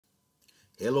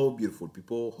Hello beautiful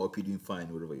people, hope you're doing fine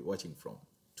wherever you're watching from.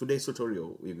 Today's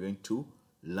tutorial we're going to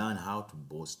learn how to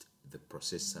boost the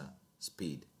processor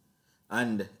speed,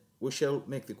 and we shall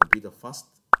make the computer fast,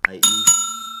 i.e.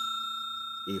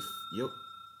 if your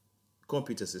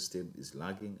computer system is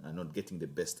lagging and not getting the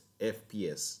best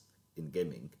FPS in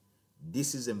gaming,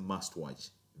 this is a must-watch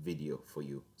video for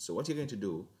you. So what you're going to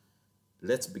do,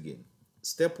 let's begin.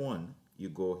 Step 1, you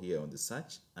go here on the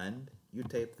search and you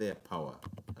type there power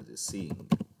as you're seeing.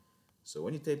 So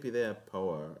when you type there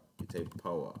power, you type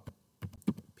power,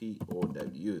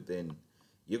 P-O-W, then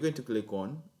you're going to click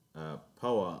on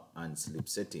power and sleep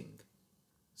setting.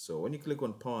 So when you click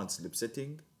on power and sleep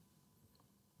setting,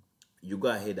 you go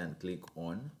ahead and click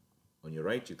on your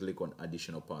right, you click on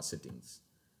additional power settings.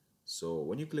 So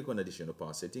when you click on additional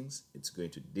power settings, it's going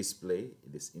to display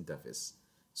this interface.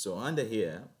 So under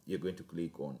here, you're going to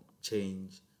click on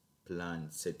change plan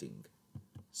setting.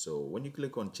 So when you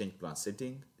click on change plan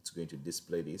setting, it's going to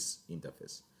display this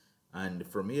interface. And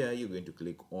from here, you're going to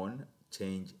click on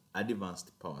change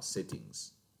advanced power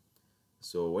settings.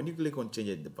 So when you click on change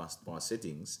advanced power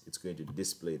settings, it's going to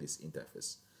display this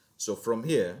interface. So from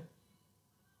here,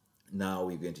 now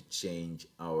we're going to change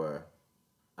our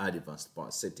advanced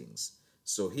power settings.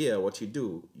 So here what you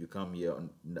do, you come here on,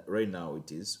 right now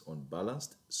it is on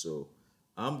balanced. So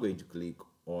I'm going to click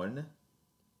on,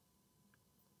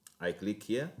 I click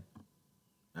here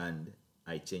and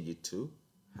I change it to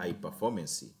high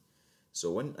performance.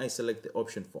 So when I select the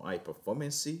option for high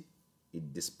performance,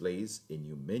 it displays a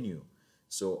new menu.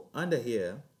 So under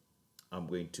here, I'm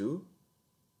going to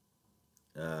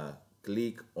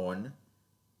click on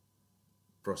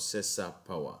processor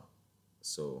power.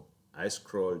 So I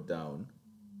scroll down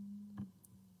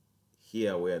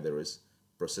here where there is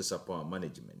processor power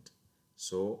management.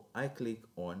 So I click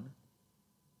on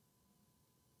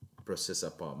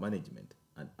processor power management,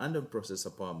 and under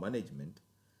processor power management,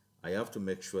 I have to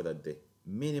make sure that the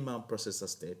minimum processor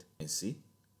state, you see,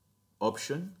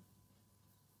 option,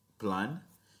 plan,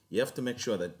 you have to make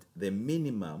sure that the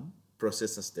minimum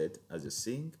processor state, as you're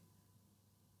seeing,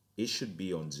 it should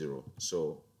be on 0.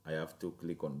 So I have to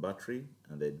click on battery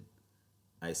and then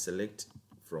I select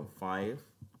from 5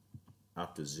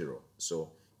 up to 0.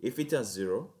 So if it has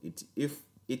 0, if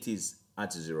it is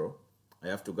at 0, I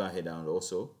have to go ahead and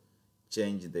also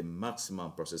change the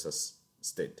maximum processor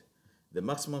state. The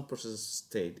maximum processor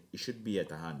state, it should be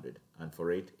at 100, and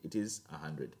for it is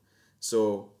 100.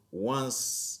 So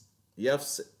once you have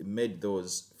made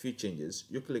those few changes,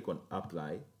 you click on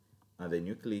apply and then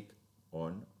you click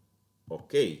on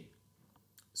OK.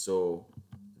 So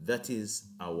that is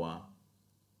our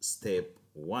step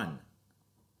 1.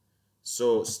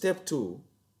 So step 2,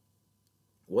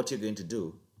 what you're going to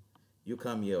do, you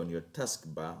come here on your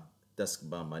taskbar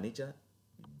manager,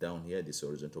 down here, this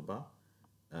horizontal bar.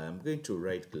 I'm going to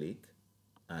right click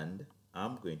and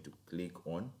I'm going to click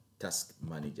on task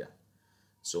manager.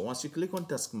 So once you click on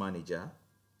task manager,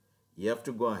 you have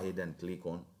to go ahead and click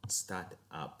on start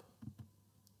up.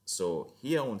 So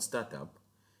here on startup,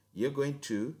 you're going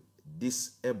to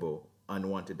disable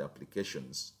unwanted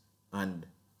applications. And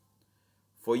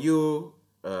for you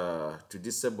to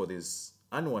disable these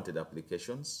unwanted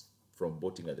applications from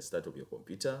booting at the start of your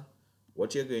computer,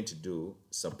 what you're going to do,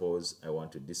 suppose I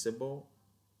want to disable,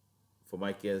 for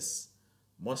my case,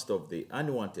 most of the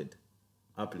unwanted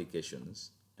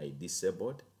applications, I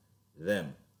disabled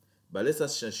them. But let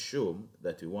us assume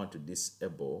that we want to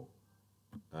disable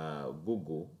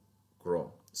Google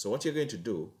Chrome. So what you're going to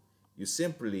do, you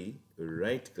simply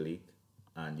right click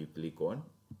and you click on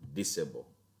disable.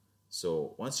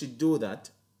 So once you do that,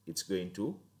 it's going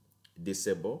to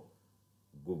disable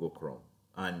Google Chrome.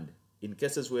 And in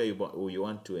cases where you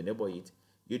want to enable it,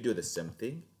 you do the same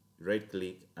thing, right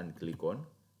click and click on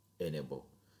enable.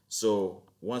 So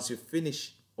once you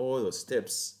finish all the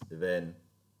steps, then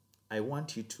I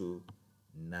want you to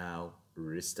now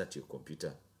restart your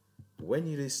computer. When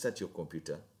you restart your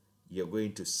computer, you're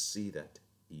going to see that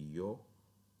your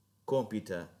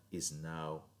computer is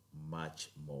now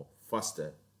much more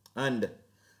faster. And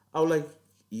I would like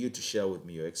you to share with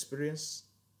me your experience.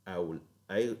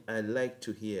 I'd like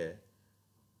to hear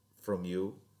from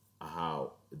you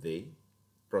how the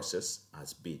process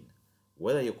has been,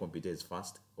 whether your computer is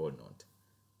fast or not.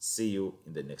 See you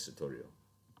in the next tutorial.